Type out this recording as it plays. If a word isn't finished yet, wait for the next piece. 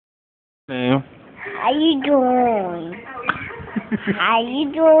Name. How you doing? How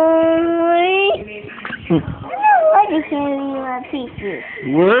you doing? What the hell are my picture?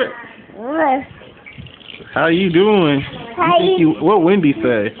 What? What? How you doing? How You think you? what Wendy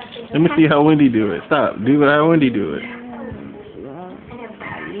say? Let me see how Wendy do it. Stop. Do how Wendy do it.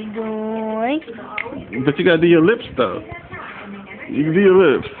 How you doing? But you gotta do your lips though. You can do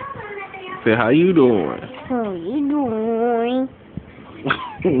your lips. Say how you doing? How you doing?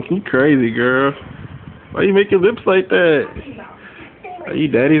 You crazy girl. Why you make your lips like that? Are you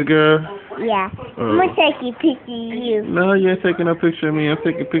daddy's girl? Yeah. I'm gonna take a picture of you. No, you ain't taking a picture of me. I'm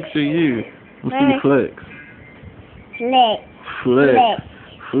taking a picture of you. I'm see flex. Flex. Flex.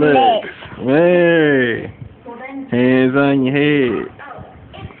 Flex. Hey. Hands on your head.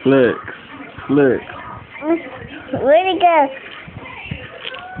 Flex. Flex. Where'd it go?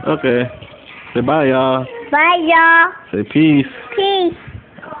 Okay. Say bye, y'all. Bye, y'all. Say peace. Peace.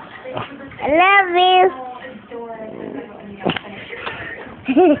 I love you.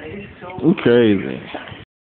 You crazy.